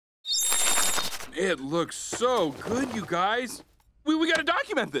It looks so good, you guys. We gotta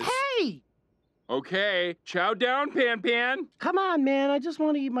document this. Hey! Okay, chow down, Pan Pan. Come on, man. I just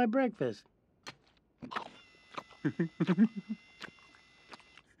want to eat my breakfast.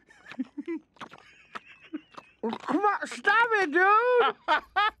 Come on, stop it, dude!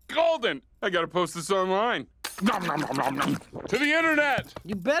 Golden! I gotta post this online. Nom, nom, nom, nom, nom. To the internet!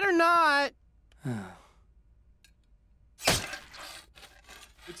 You better not.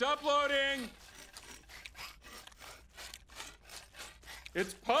 It's uploading!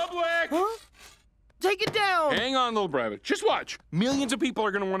 It's public! Huh? Take it down! Hang on, little rabbit. Just watch. Millions of people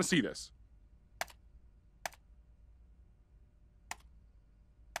are gonna want to see this.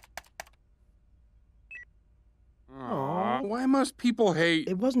 Aw, why must people hate?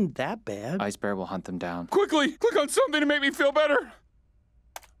 It wasn't that bad. Ice Bear will hunt them down. Quickly, click on something to make me feel better.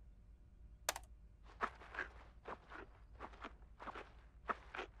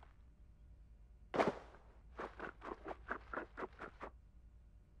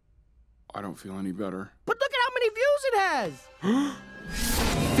 I don't feel any better. But look at how many views it has!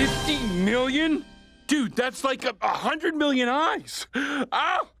 50 million? Dude, that's like 100 million eyes.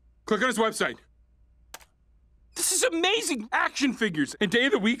 Ah! Click on his website. This is amazing. Action figures and day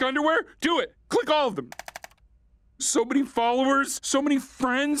of the week underwear. Do it. Click all of them. So many followers, so many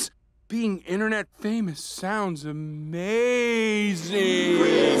friends. Being internet famous sounds amazing.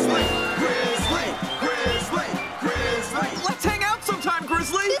 Grizzly! Let's hang out sometime,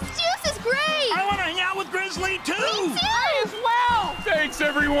 Grizzly! This juice is great! I want to hang out with Grizzly, too! I as well! Thanks,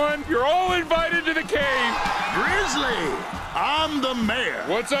 everyone. You're all invited to the cave. Grizzly! I'm the mayor.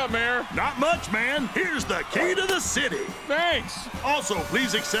 What's up, Mayor? Not much, man. Here's the key to the city. Thanks. Also,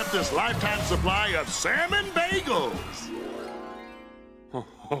 please accept this lifetime supply of salmon bagels.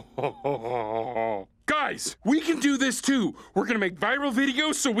 Guys, we can do this too. We're gonna make viral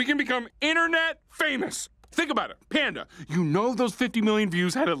videos so we can become internet famous. Think about it, Panda. You know those 50 million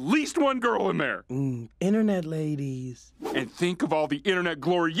views had at least one girl in there. Internet ladies. And think of all the internet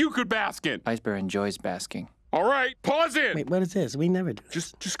glory you could bask in. Ice Bear enjoys basking. All right, pause in. Wait, what is this? We never do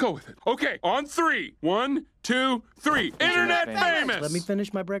this. Just go with it. Okay, on 3. 1, 2, 3. Internet famous. famous. Let me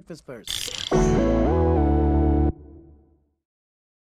finish my breakfast first.